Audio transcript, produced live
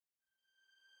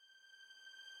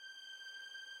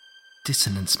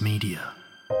Dissonance Media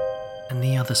and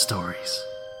the Other Stories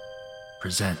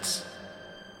presents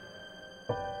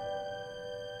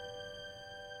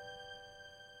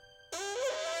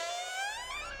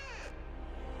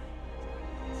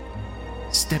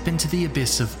Step into the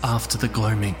abyss of After the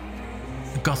Gloaming,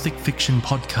 a gothic fiction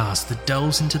podcast that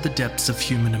delves into the depths of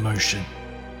human emotion.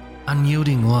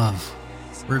 Unyielding love,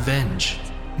 revenge,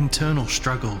 internal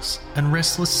struggles, and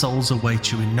restless souls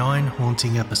await you in 9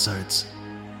 haunting episodes,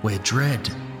 where dread,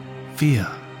 fear,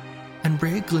 and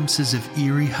rare glimpses of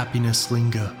eerie happiness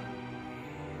linger.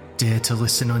 Dare to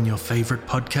listen on your favourite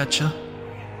podcatcher?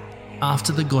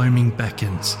 After the Gloaming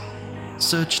beckons.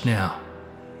 Search now,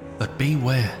 but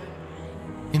beware.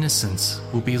 Innocence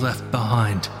will be left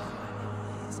behind.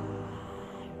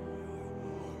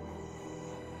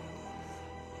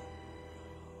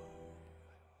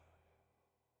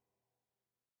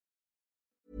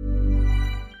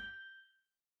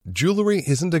 Jewelry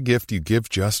isn't a gift you give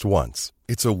just once.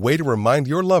 It's a way to remind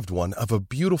your loved one of a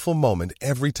beautiful moment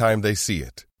every time they see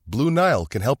it. Blue Nile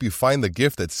can help you find the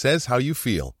gift that says how you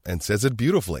feel and says it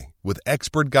beautifully, with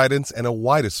expert guidance and a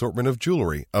wide assortment of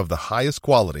jewelry of the highest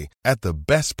quality at the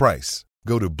best price.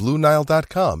 Go to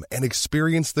BlueNile.com and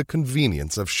experience the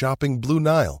convenience of shopping Blue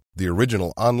Nile, the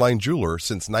original online jeweler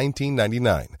since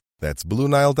 1999. That's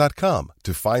BlueNile.com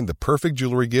to find the perfect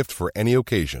jewelry gift for any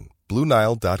occasion.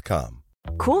 BlueNile.com.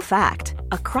 Cool fact,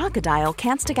 a crocodile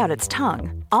can't stick out its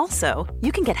tongue. Also,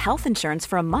 you can get health insurance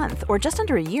for a month or just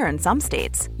under a year in some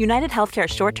states. United Healthcare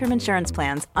short-term insurance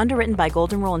plans, underwritten by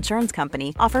Golden Rule Insurance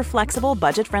Company, offer flexible,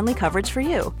 budget-friendly coverage for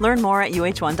you. Learn more at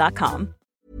UH1.com.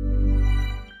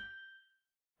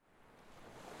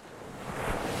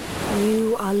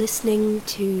 You are listening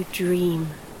to Dream.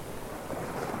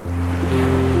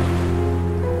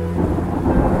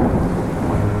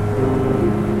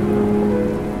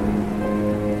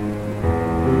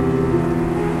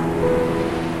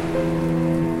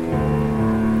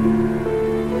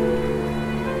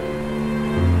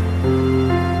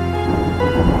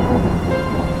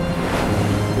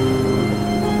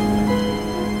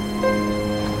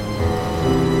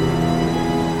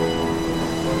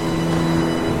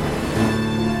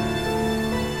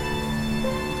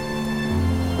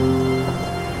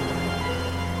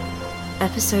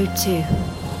 Episode 2,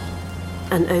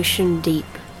 An Ocean Deep.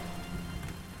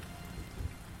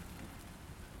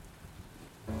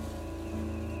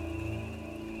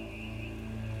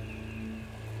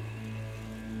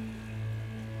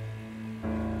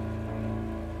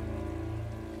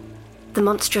 The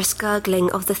monstrous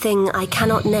gurgling of the thing I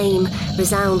cannot name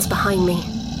resounds behind me.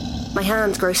 My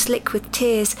hands grow slick with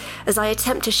tears as I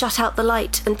attempt to shut out the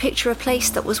light and picture a place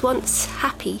that was once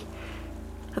happy.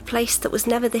 A place that was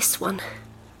never this one.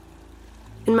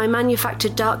 In my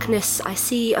manufactured darkness, I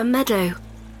see a meadow,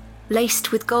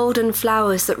 laced with golden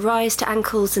flowers that rise to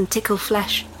ankles and tickle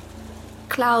flesh.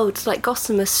 Clouds like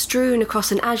gossamer strewn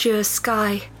across an azure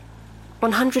sky.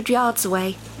 100 yards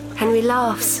away, Henry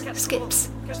laughs, skips,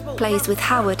 plays with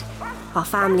Howard, our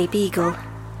family beagle,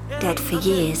 dead for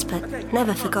years but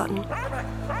never forgotten.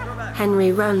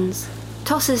 Henry runs,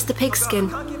 tosses the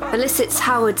pigskin, elicits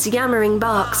Howard's yammering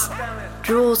barks,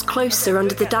 draws closer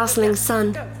under the dazzling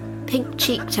sun,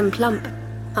 pink-cheeked and plump.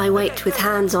 I wait with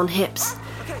hands on hips,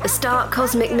 a stark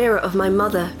cosmic mirror of my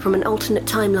mother from an alternate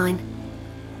timeline.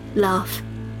 Laugh.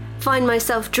 Find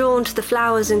myself drawn to the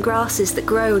flowers and grasses that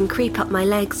grow and creep up my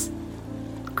legs.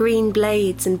 Green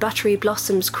blades and buttery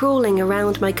blossoms crawling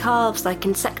around my calves like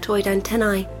insectoid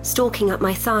antennae, stalking up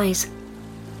my thighs.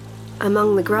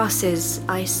 Among the grasses,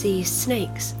 I see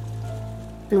snakes,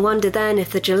 and wonder then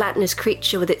if the gelatinous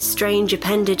creature with its strange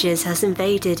appendages has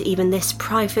invaded even this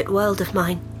private world of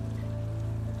mine.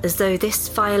 As though this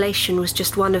violation was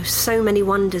just one of so many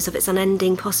wonders of its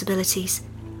unending possibilities.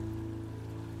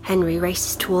 Henry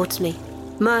races towards me,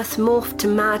 mirth morphed to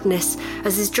madness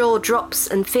as his jaw drops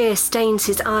and fear stains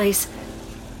his eyes.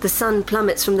 The sun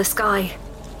plummets from the sky,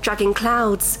 dragging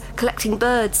clouds, collecting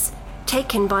birds,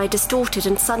 taken by a distorted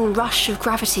and sudden rush of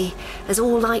gravity as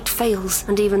all light fails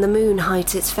and even the moon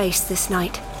hides its face this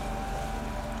night.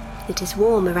 It is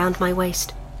warm around my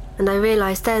waist, and I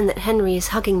realise then that Henry is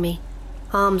hugging me,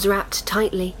 arms wrapped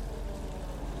tightly.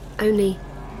 Only,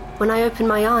 when I open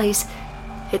my eyes,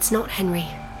 it's not Henry,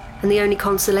 and the only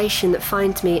consolation that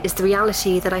finds me is the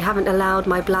reality that I haven't allowed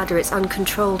my bladder its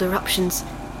uncontrolled eruptions.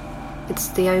 It's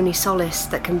the only solace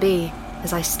that can be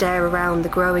as I stare around the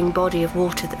growing body of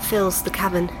water that fills the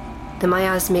cavern, the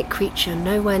miasmic creature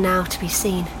nowhere now to be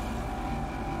seen.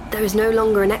 There is no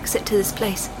longer an exit to this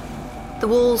place. The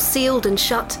walls sealed and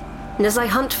shut, and as I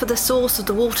hunt for the source of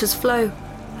the water's flow,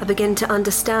 I begin to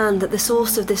understand that the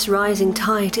source of this rising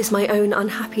tide is my own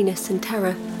unhappiness and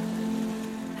terror.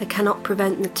 I cannot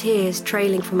prevent the tears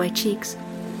trailing from my cheeks.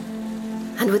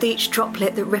 And with each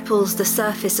droplet that ripples the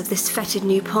surface of this fetid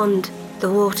new pond,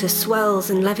 the water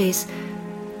swells and levies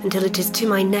until it is to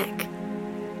my neck,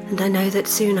 and I know that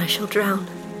soon I shall drown.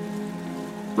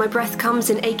 My breath comes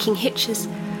in aching hitches.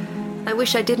 I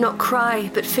wish I did not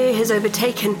cry, but fear has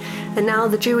overtaken, and now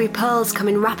the dewy pearls come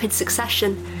in rapid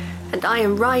succession, and I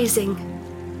am rising,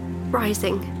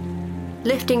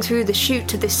 lifting through the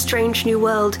chute of this strange new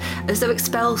world, as though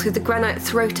expelled through the granite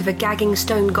throat of a gagging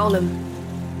stone golem.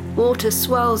 Water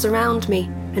swirls around me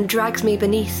and drags me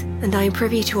beneath, and I am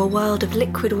privy to a world of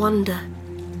liquid wonder.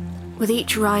 With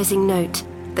each rising note,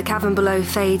 the cavern below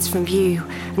fades from view,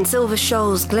 and silver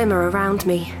shoals glimmer around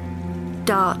me.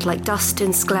 Dart like dust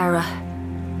in sclera,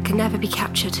 can never be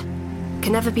captured,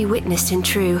 can never be witnessed in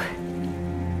true.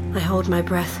 I hold my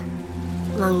breath,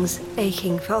 lungs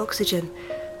aching for oxygen,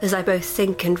 as I both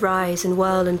think and rise and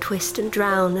whirl and twist and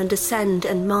drown and descend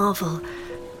and marvel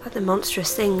at the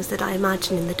monstrous things that I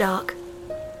imagine in the dark.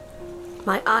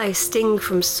 My eyes sting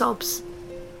from sobs,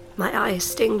 my eyes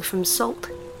sting from salt.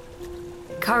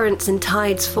 Currents and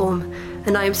tides form,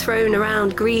 and I am thrown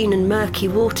around green and murky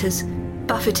waters,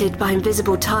 buffeted by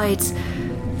invisible tides,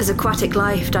 as aquatic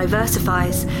life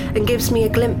diversifies and gives me a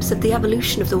glimpse of the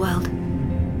evolution of the world.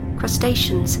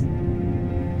 Crustaceans,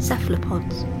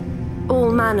 cephalopods,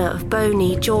 all manner of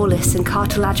bony, jawless and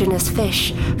cartilaginous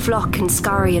fish flock and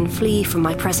scurry and flee from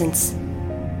my presence.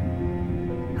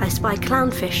 I spy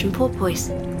clownfish and porpoise,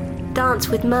 dance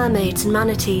with mermaids and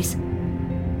manatees,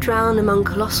 drown among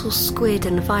colossal squid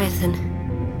and leviathan.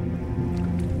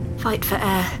 Fight for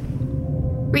air,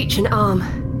 reach an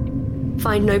arm,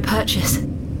 find no purchase,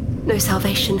 no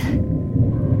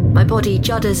salvation. My body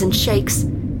judders and shakes,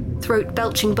 throat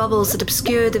belching bubbles that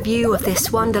obscure the view of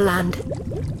this wonderland.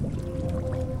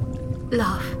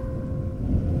 Laugh.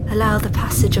 Allow the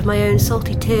passage of my own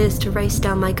salty tears to race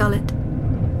down my gullet.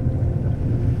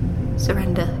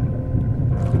 Surrender.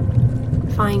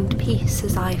 Find peace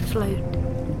as I float,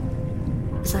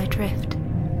 as I drift,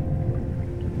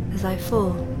 as I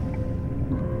fall.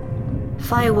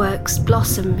 Fireworks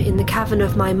blossom in the cavern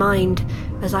of my mind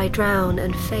as I drown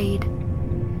and fade.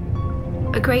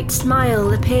 A great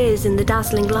smile appears in the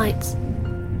dazzling lights,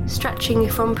 stretching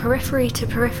from periphery to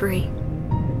periphery,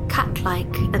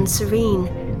 cat-like and serene.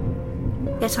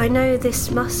 Yet I know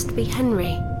this must be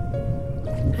Henry.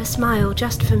 A smile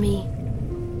just for me.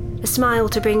 A smile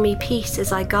to bring me peace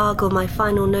as I gargle my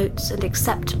final notes and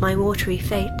accept my watery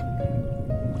fate.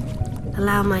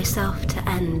 Allow myself to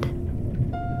end.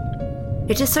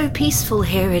 It is so peaceful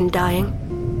here in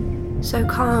dying, so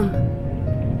calm,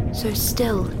 so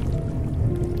still.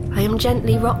 I am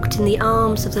gently rocked in the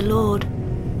arms of the Lord,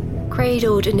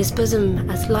 cradled in his bosom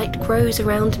as light grows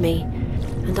around me,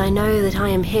 and I know that I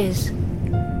am his.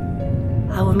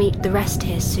 I will meet the rest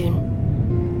here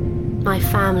soon. My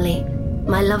family,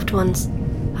 my loved ones,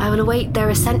 I will await their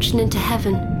ascension into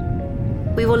heaven.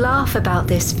 We will laugh about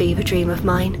this fever dream of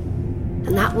mine,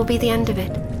 and that will be the end of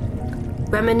it.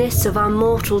 Reminisce of our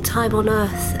mortal time on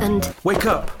earth and... Wake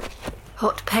up!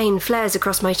 Hot pain flares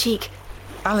across my cheek.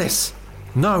 Alice!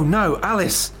 No,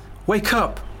 Alice! Wake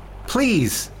up!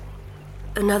 Please!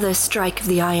 Another strike of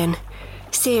the iron,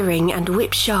 searing and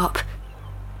whip-sharp.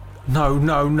 No.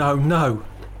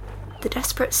 The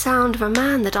desperate sound of a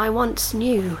man that I once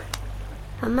knew.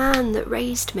 A man that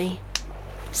raised me.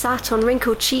 Sat on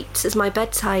wrinkled sheets at my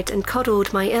bedside and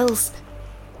coddled my ills.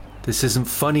 This isn't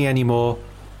funny anymore.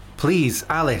 Please,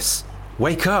 Alice,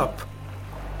 wake up!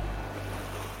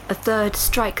 A third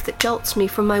strike that jolts me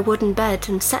from my wooden bed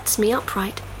and sets me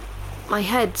upright. My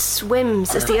head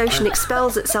swims as the ocean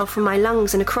expels itself from my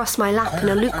lungs and across my lap in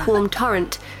a lukewarm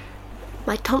torrent.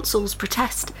 My tonsils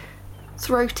protest.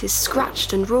 Throat is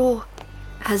scratched and raw.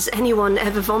 Has anyone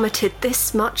ever vomited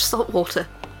this much salt water?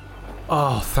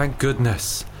 Oh, thank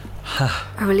goodness. A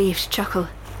relieved chuckle.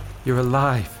 You're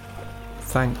alive.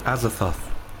 Thank Azathoth,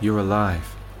 you're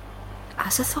alive.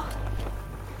 Azathoth?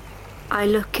 I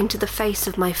look into the face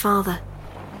of my father.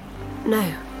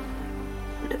 No,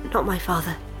 not my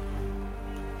father.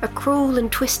 A cruel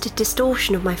and twisted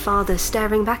distortion of my father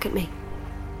staring back at me.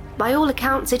 By all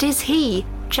accounts, it is he.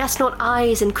 Chestnut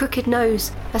eyes and crooked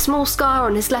nose, a small scar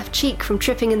on his left cheek from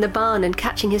tripping in the barn and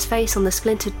catching his face on the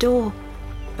splintered door.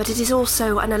 But it is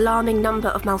also an alarming number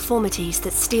of malformities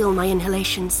that steal my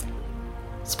inhalations.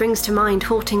 Springs to mind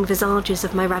haunting visages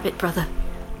of my rabbit brother.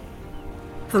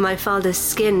 For my father's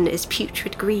skin is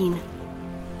putrid green,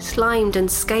 slimed and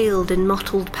scaled in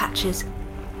mottled patches.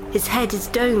 His head is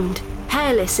domed,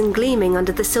 hairless and gleaming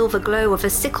under the silver glow of a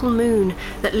sickle moon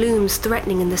that looms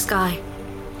threatening in the sky.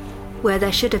 Where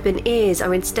there should have been ears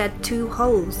are instead 2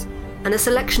 holes, and a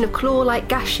selection of claw-like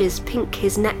gashes pink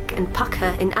his neck and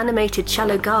pucker in animated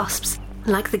shallow gasps,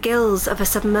 like the gills of a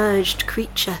submerged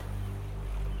creature.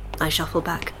 I shuffle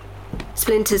back,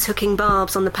 splinters hooking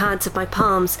barbs on the pads of my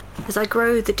palms as I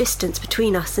grow the distance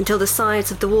between us until the sides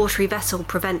of the watery vessel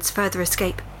prevents further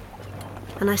escape.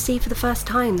 And I see for the first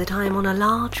time that I am on a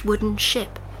large wooden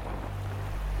ship.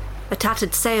 A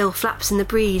tattered sail flaps in the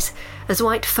breeze as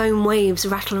white foam waves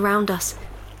rattle around us,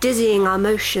 dizzying our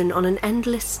motion on an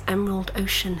endless emerald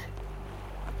ocean.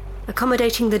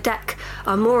 Accommodating the deck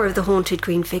are more of the haunted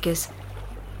green figures,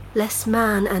 less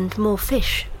man and more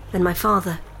fish than my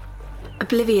father,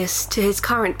 oblivious to his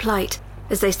current plight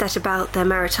as they set about their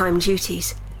maritime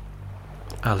duties.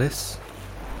 Alice?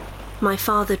 My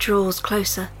father draws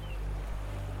closer.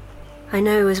 I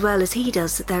know as well as he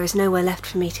does that there is nowhere left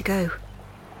for me to go.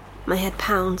 My head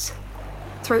pounds,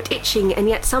 throat itching and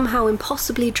yet somehow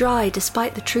impossibly dry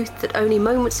despite the truth that only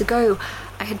moments ago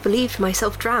I had believed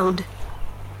myself drowned.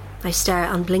 I stare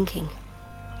unblinking,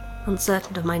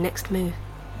 uncertain of my next move.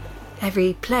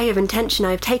 Every play of intention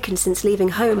I have taken since leaving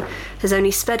home has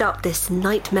only sped up this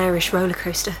nightmarish roller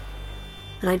coaster,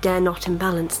 and I dare not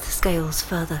imbalance the scales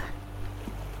further.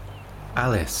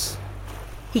 Alice.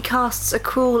 He casts a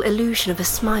cruel illusion of a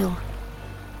smile.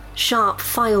 Sharp,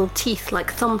 filed teeth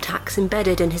like thumbtacks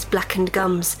embedded in his blackened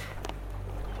gums.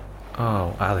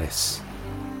 Oh, Alice.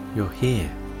 You're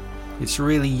here. It's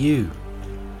really you.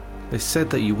 They said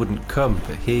that you wouldn't come,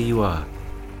 but here you are.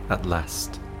 At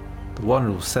last. The one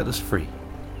who will set us free.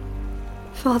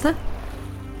 Father?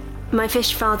 My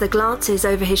fish father glances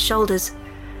over his shoulders,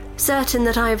 certain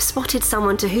that I have spotted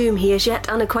someone to whom he is yet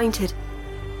unacquainted.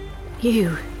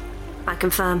 You, I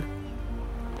confirm.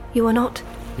 You are not?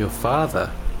 Your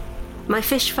father? My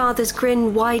fish father's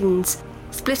grin widens,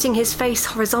 splitting his face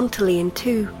horizontally in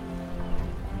 2.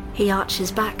 He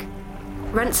arches back,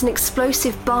 rents an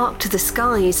explosive bark to the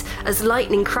skies as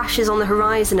lightning crashes on the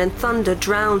horizon and thunder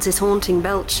drowns his haunting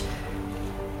belch.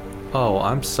 Oh,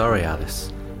 I'm sorry,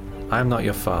 Alice. I'm not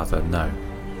your father, no.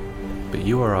 But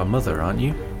you are our mother, aren't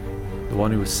you? The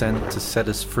one who was sent to set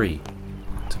us free,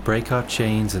 to break our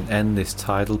chains and end this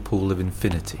tidal pool of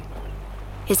infinity.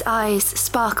 His eyes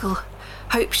sparkle,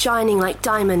 hope shining like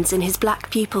diamonds in his black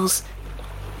pupils.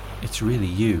 It's really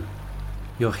you.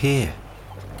 You're here.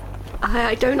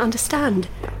 I don't understand.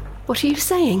 What are you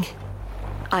saying?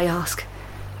 I ask,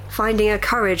 finding a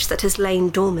courage that has lain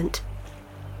dormant.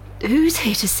 Who's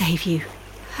here to save you?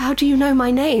 How do you know my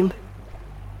name?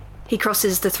 He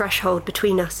crosses the threshold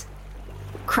between us,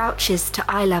 crouches to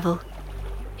eye level.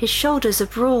 His shoulders are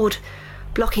broad,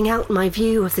 blocking out my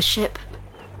view of the ship,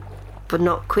 but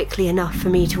not quickly enough for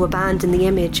me to abandon the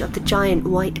image of the giant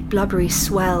white blubbery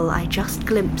swell I just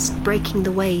glimpsed breaking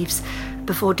the waves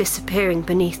before disappearing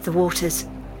beneath the waters.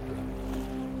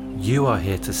 You are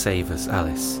here to save us,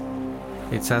 Alice.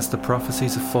 It's as the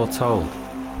prophecies have foretold,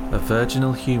 a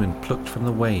virginal human plucked from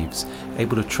the waves,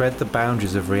 able to tread the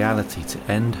boundaries of reality to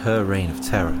end her reign of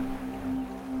terror.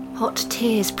 Hot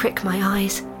tears prick my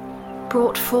eyes,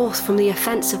 brought forth from the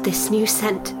offence of this new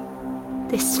scent.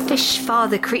 This fish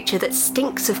father creature that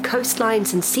stinks of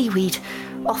coastlines and seaweed,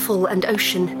 offal and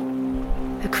ocean.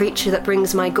 A creature that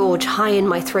brings my gorge high in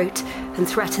my throat and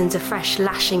threatens a fresh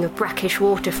lashing of brackish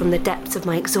water from the depths of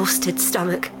my exhausted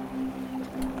stomach.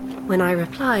 When I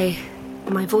reply,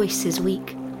 my voice is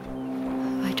weak.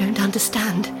 I don't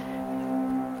understand.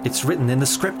 It's written in the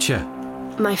scripture,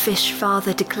 my fish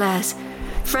father declares,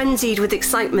 frenzied with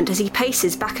excitement as he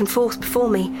paces back and forth before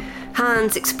me,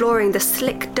 hands exploring the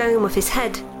slick dome of his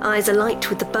head, eyes alight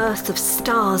with the birth of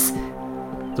stars.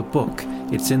 The book.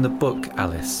 It's in the book,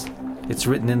 Alice. It's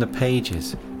written in the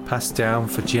pages, passed down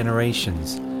for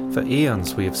generations. For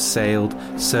eons we have sailed,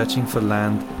 searching for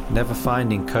land, never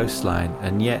finding coastline,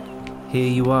 and yet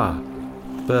here you are,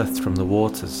 birthed from the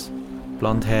waters,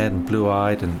 blonde-haired and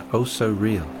blue-eyed and oh so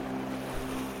real.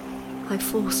 I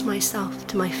force myself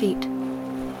to my feet,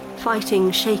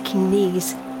 fighting shaking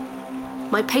knees.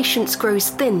 My patience grows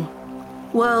thin,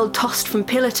 whirled tossed from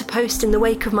pillar to post in the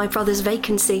wake of my brother's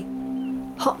vacancy.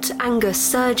 Hot anger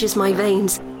surges my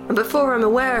veins, and before I'm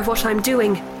aware of what I'm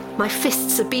doing, my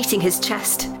fists are beating his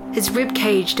chest. His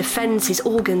ribcage defends his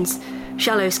organs,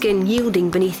 shallow skin yielding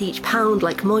beneath each pound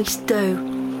like moist dough.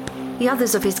 The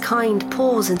others of his kind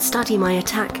pause and study my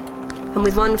attack, and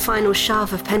with one final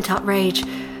shove of pent-up rage,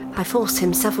 I force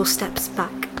him several steps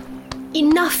back.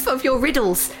 Enough of your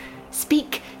riddles!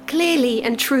 Speak clearly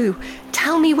and true.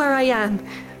 Tell me where I am.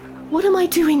 What am I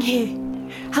doing here?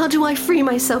 How do I free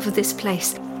myself of this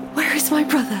place? Where is my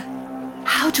brother?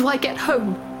 How do I get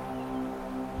home?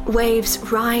 Waves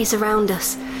rise around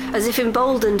us, as if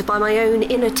emboldened by my own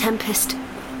inner tempest.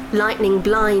 Lightning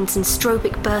blinds and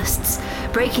strobic bursts,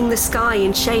 breaking the sky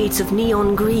in shades of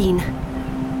neon green.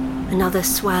 Another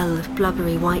swell of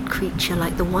blubbery white creature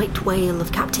like the white whale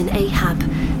of Captain Ahab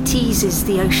teases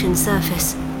the ocean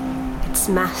surface, its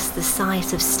mass the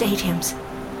size of stadiums.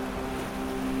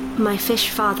 My fish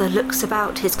father looks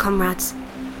about his comrades.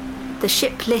 The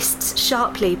ship lists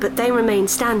sharply, but they remain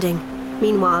standing.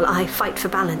 Meanwhile, I fight for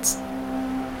balance.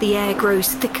 The air grows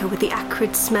thicker with the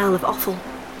acrid smell of offal,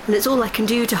 and it's all I can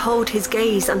do to hold his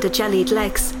gaze under jellied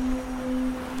legs.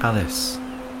 Alice.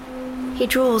 He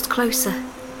draws closer.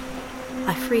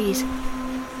 I freeze.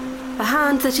 A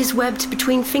hand that is webbed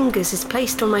between fingers is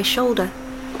placed on my shoulder,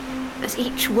 as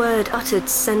each word uttered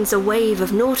sends a wave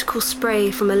of nautical spray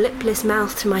from a lipless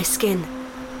mouth to my skin.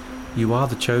 You are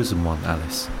the chosen one,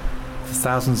 Alice. For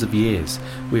thousands of years,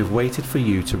 we have waited for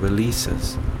you to release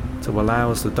us, to allow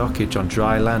us the dockage on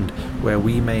dry land where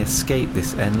we may escape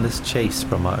this endless chase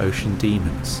from our ocean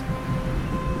demons.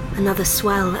 Another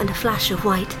swell and a flash of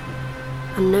white,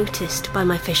 unnoticed by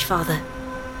my fish father.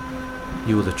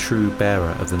 You are the true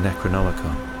bearer of the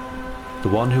Necronomicon, the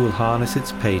one who will harness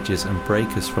its pages and break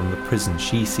us from the prison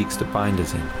she seeks to bind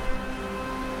us in.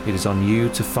 It is on you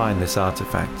to find this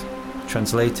artifact,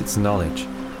 translate its knowledge,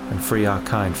 and free our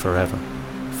kind forever,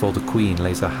 before the Queen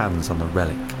lays her hands on the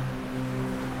relic.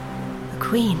 The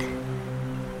Queen?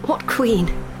 What Queen?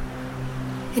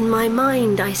 In my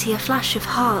mind I see a flash of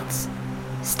hearts,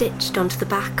 stitched onto the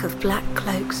back of black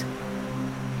cloaks.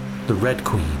 The Red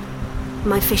Queen.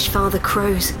 My fish father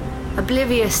crows,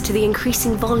 oblivious to the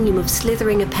increasing volume of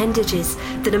slithering appendages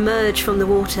that emerge from the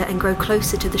water and grow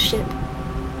closer to the ship.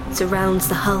 Surrounds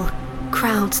the hull,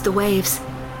 crowds the waves.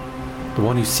 The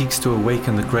one who seeks to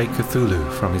awaken the great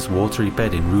Cthulhu from his watery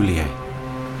bed in Roulier.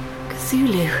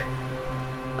 Cthulhu.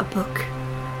 A book.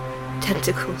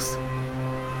 Tentacles.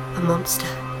 A monster.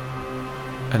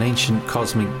 An ancient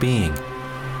cosmic being,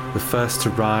 the first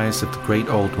to rise of the great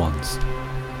old ones.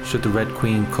 Should the Red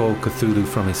Queen call Cthulhu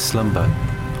from his slumber,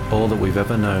 all that we've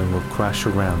ever known will crash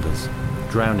around us,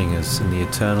 drowning us in the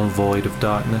eternal void of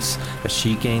darkness as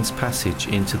she gains passage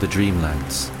into the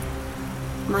dreamlands.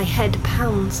 My head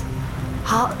pounds.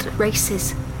 Heart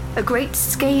races. A great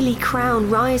scaly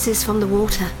crown rises from the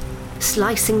water,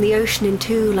 slicing the ocean in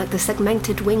two like the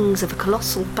segmented wings of a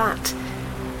colossal bat.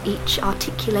 Each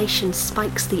articulation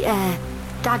spikes the air,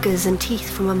 daggers and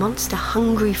teeth from a monster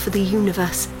hungry for the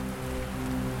universe.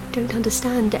 Don't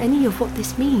understand any of what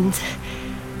this means.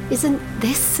 Isn't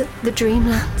this the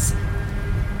Dreamlands?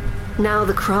 Now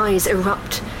the cries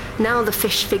erupt. Now the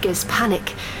fish figures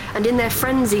panic, and in their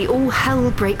frenzy all hell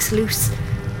breaks loose.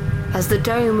 As the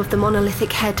dome of the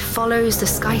monolithic head follows the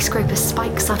skyscraper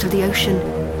spikes out of the ocean,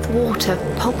 the water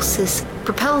pulses,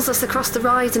 propels us across the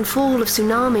rise and fall of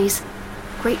tsunamis.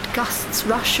 Great gusts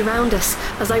rush around us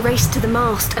as I race to the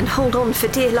mast and hold on for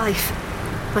dear life.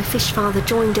 My fish father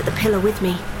joined at the pillar with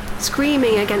me,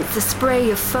 screaming against the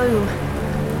spray of foam.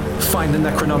 Find the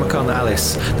Necronomicon,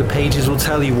 Alice. The pages will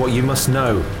tell you what you must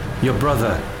know. Your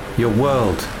brother, your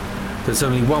world. There's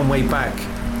only one way back.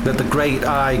 Let the great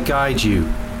eye guide you.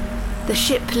 The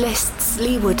ship lists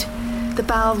leeward, the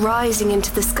bow rising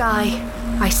into the sky.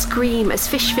 I scream as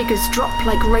fish figures drop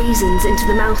like raisins into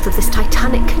the mouth of this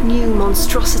titanic new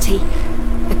monstrosity,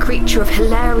 a creature of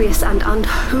hilarious and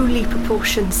unholy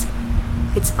proportions.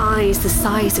 Its eyes the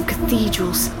size of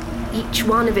cathedrals, each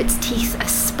one of its teeth a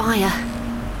spire.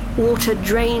 Water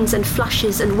drains and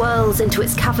flushes and whirls into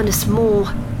its cavernous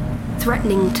maw,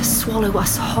 threatening to swallow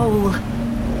us whole.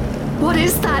 What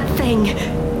is that thing?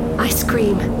 I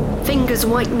scream, fingers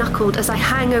white-knuckled as I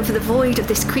hang over the void of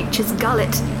this creature's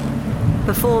gullet.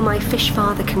 Before my fish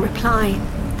father can reply,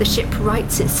 the ship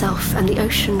rights itself and the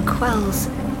ocean quells.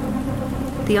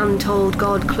 The untold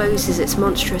god closes its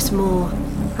monstrous maw,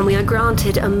 and we are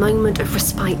granted a moment of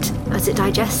respite as it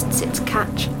digests its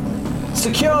catch.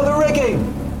 Secure the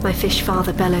rigging! My fish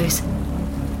father bellows.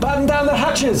 Batten down the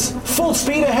hatches! Full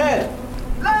speed ahead!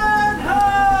 Land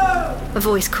ho! A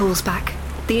voice calls back,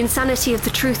 the insanity of the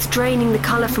truth draining the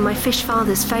colour from my fish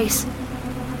father's face.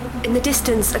 In the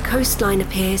distance, a coastline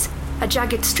appears, a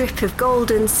jagged strip of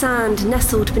golden sand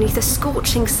nestled beneath a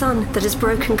scorching sun that has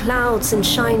broken clouds and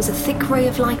shines a thick ray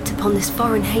of light upon this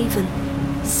foreign haven,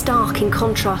 stark in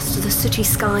contrast to the sooty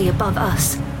sky above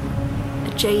us.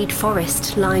 A jade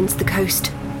forest lines the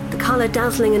coast, the colour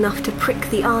dazzling enough to prick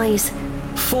the eyes.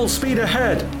 Full speed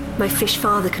ahead! My fish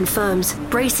father confirms,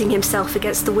 bracing himself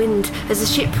against the wind as the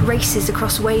ship races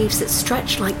across waves that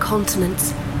stretch like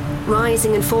continents.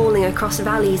 rising and falling across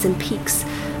valleys and peaks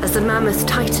as the mammoth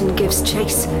titan gives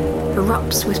chase,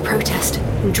 erupts with protest,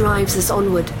 and drives us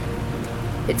onward.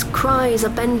 Its cries are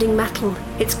bending metal,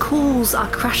 its calls are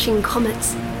crashing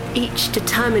comets, each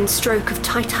determined stroke of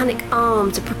titanic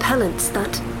arms are propellants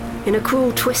that, in a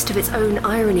cruel twist of its own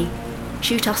irony,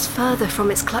 shoot us further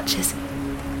from its clutches.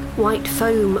 White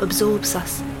foam absorbs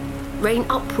us, rain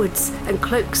upwards and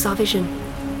cloaks our vision.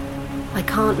 I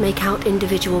can't make out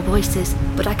individual voices,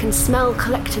 but I can smell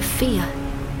collective fear.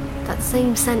 That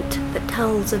same scent that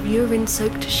tells of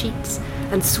urine-soaked sheets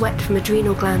and sweat from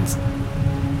adrenal glands.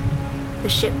 The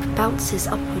ship bounces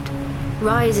upward,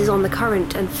 rises on the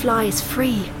current and flies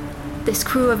free. This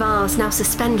crew of ours now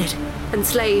suspended,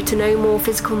 enslaved to no more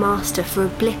physical master for a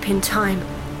blip in time,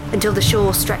 until the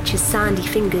shore stretches sandy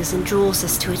fingers and draws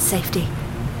us to its safety.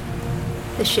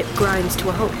 The ship grinds to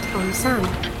a halt on the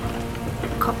sand,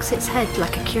 cocks its head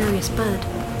like a curious bird.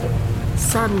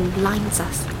 Sun blinds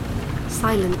us.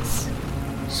 Silence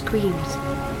screams.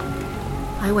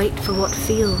 I wait for what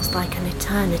feels like an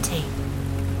eternity,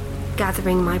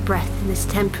 gathering my breath in this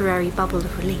temporary bubble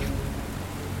of relief.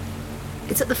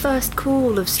 It's at the first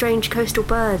call of strange coastal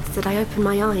birds that I open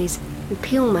my eyes and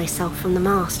peel myself from the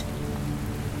mast.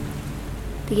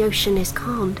 The ocean is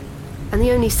calmed, and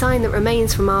the only sign that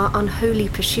remains from our unholy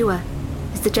pursuer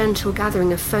is the gentle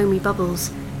gathering of foamy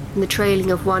bubbles and the trailing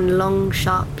of one long,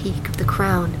 sharp peak of the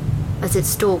crown as it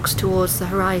stalks towards the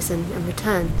horizon and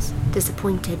returns,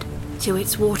 disappointed, to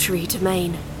its watery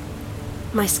domain.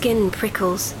 My skin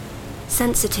prickles,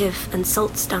 sensitive and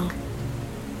salt-stung.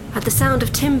 At the sound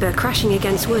of timber crashing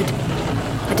against wood,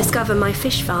 I discover my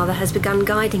fish father has begun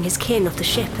guiding his kin off the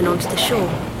ship and onto the shore.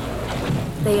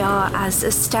 They are as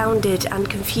astounded and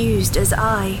confused as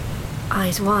I,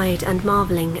 eyes wide and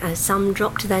marvelling as some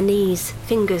drop to their knees,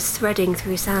 fingers threading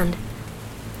through sand.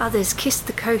 Others kiss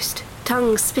the coast,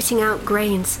 tongues spitting out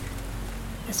grains.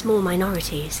 A small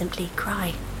minority simply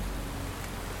cry.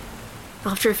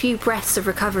 After a few breaths of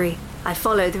recovery, I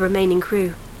follow the remaining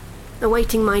crew,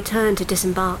 awaiting my turn to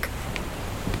disembark.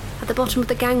 At the bottom of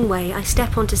the gangway, I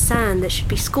step onto sand that should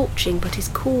be scorching but is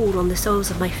cool on the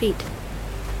soles of my feet.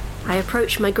 I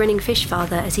approach my grinning fish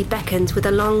father as he beckons with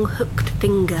a long hooked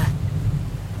finger.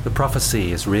 The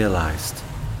prophecy is realized.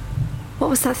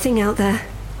 What was that thing out there?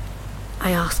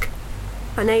 I ask,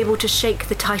 unable to shake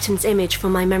the Titan's image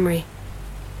from my memory.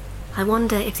 I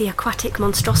wonder if the aquatic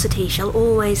monstrosity shall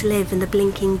always live in the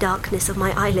blinking darkness of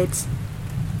my eyelids.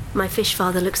 My fish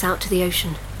father looks out to the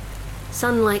ocean,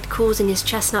 sunlight causing his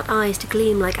chestnut eyes to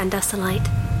gleam like andesylite.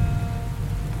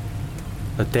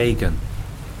 A Dagon,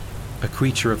 a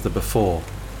creature of the before,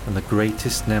 and the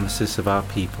greatest nemesis of our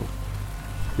people.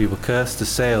 We were cursed to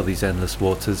sail these endless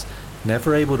waters,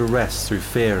 never able to rest through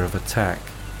fear of attack.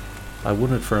 I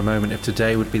wondered for a moment if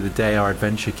today would be the day our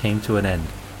adventure came to an end,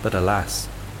 but alas,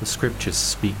 the scriptures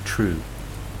speak true.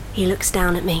 He looks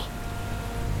down at me.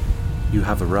 You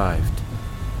have arrived.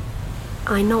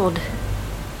 I nod,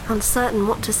 uncertain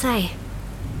what to say.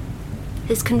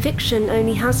 His conviction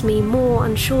only has me more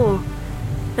unsure,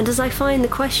 and as I find the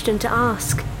question to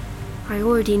ask, I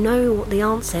already know what the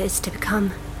answer is to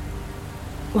become.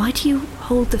 Why do you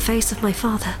hold the face of my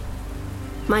father?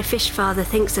 My fish father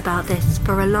thinks about this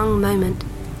for a long moment,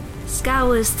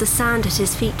 scours the sand at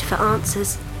his feet for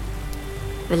answers,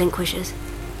 relinquishes.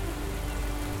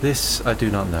 This I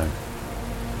do not know.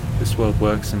 This world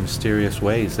works in mysterious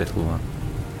ways, little one.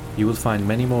 You will find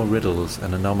many more riddles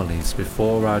and anomalies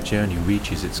before our journey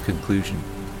reaches its conclusion.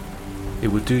 It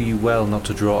would do you well not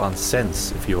to draw on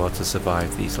sense if you are to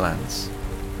survive these lands.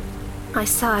 I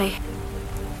sigh,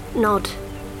 nod,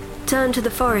 turn to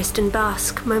the forest and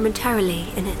bask momentarily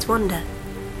in its wonder.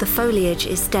 The foliage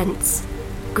is dense,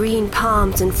 green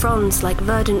palms and fronds like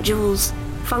verdant jewels,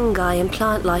 fungi and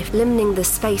plant life limning the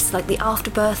space like the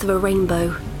afterbirth of a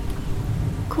rainbow.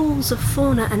 Calls of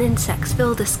fauna and insects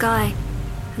fill the sky,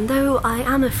 and though I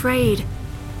am afraid,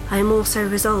 I am also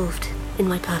resolved in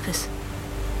my purpose.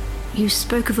 You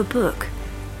spoke of a book,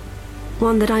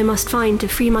 one that I must find to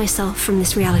free myself from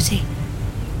this reality.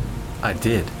 I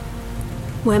did.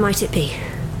 Where might it be?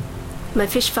 My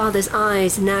fish father's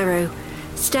eyes narrow,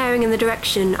 staring in the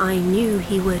direction I knew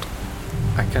he would.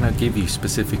 I cannot give you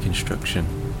specific instruction,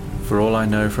 for all I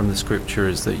know from the scripture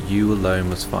is that you alone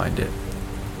must find it.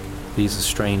 These are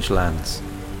strange lands,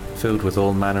 filled with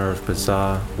all manner of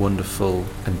bizarre, wonderful,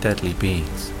 and deadly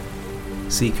beings.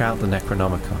 Seek out the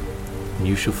Necronomicon, and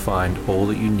you shall find all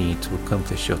that you need to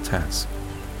accomplish your task.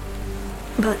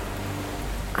 But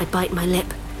I bite my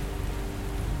lip.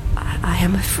 I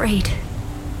am afraid.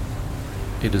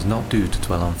 It does not do to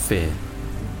dwell on fear.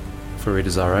 For it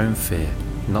is our own fear,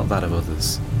 not that of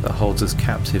others, that holds us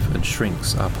captive and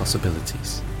shrinks our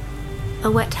possibilities.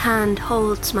 A wet hand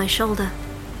holds my shoulder.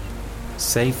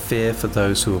 Save fear for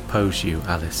those who oppose you,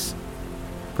 Alice,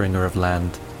 bringer of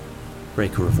land,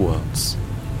 breaker of worlds.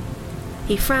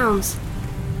 He frowns,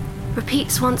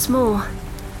 repeats once more.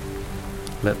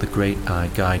 Let the great eye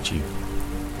guide you.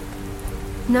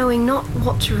 Knowing not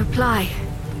what to reply,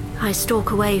 I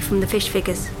stalk away from the fish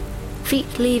figures,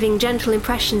 feet leaving gentle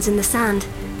impressions in the sand.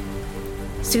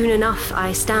 Soon enough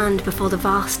I stand before the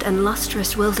vast and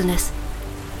lustrous wilderness,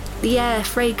 the air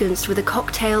fragranced with a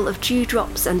cocktail of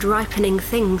dewdrops and ripening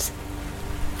things.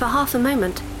 For half a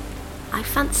moment, I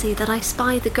fancy that I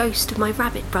spy the ghost of my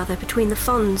rabbit brother between the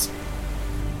fronds.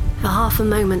 For half a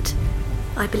moment,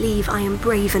 I believe I am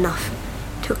brave enough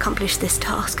to accomplish this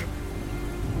task.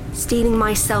 Steeling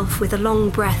myself with a long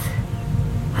breath,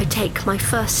 I take my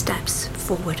first steps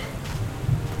forward,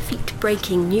 feet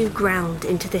breaking new ground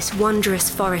into this wondrous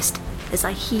forest as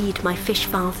I heed my fish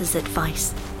father's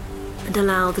advice and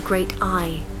allow the great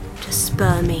eye to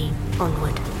spur me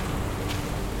onward.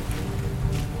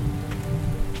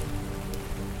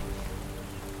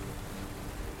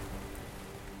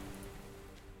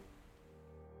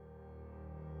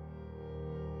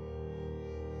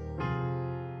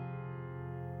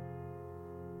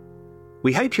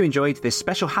 We hope you enjoyed this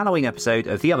special Halloween episode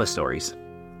of The Other Stories.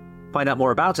 Find out more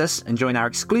about us and join our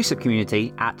exclusive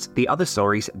community at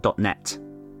theotherstories.net.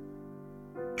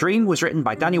 Dream was written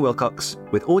by Daniel Wilcox,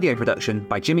 with audio production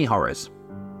by Jimmy Horrors.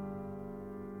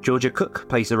 Georgia Cook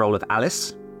plays the role of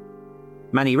Alice.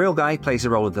 Manny Realguy plays the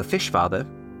role of the Fish Father.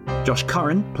 Josh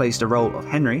Curran plays the role of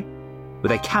Henry,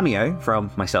 with a cameo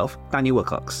from myself, Daniel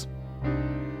Wilcox.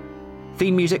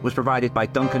 Theme music was provided by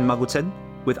Duncan Muggleton,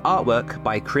 with artwork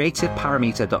by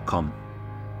creativeparameter.com.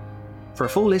 For a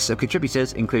full list of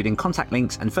contributors, including contact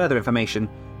links and further information,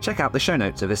 check out the show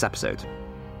notes of this episode.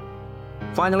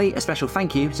 Finally, a special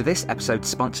thank you to this episode's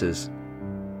sponsors: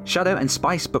 Shadow and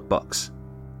Spice Bookbox,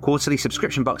 quarterly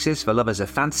subscription boxes for lovers of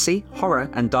fantasy, horror,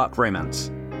 and dark romance.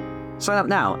 Sign up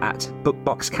now at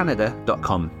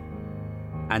bookboxcanada.com.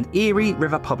 And Erie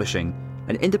River Publishing,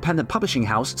 an independent publishing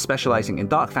house specialising in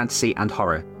dark fantasy and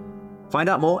horror. Find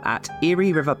out more at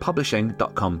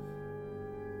erieriverpublishing.com.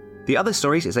 The Other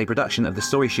Stories is a production of the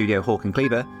Story Studio Hawk and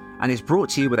Cleaver and is brought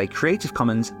to you with a Creative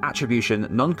Commons Attribution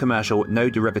Non-Commercial No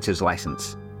Derivatives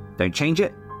license. Don't change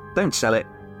it, don't sell it,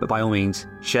 but by all means,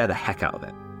 share the heck out of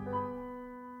it.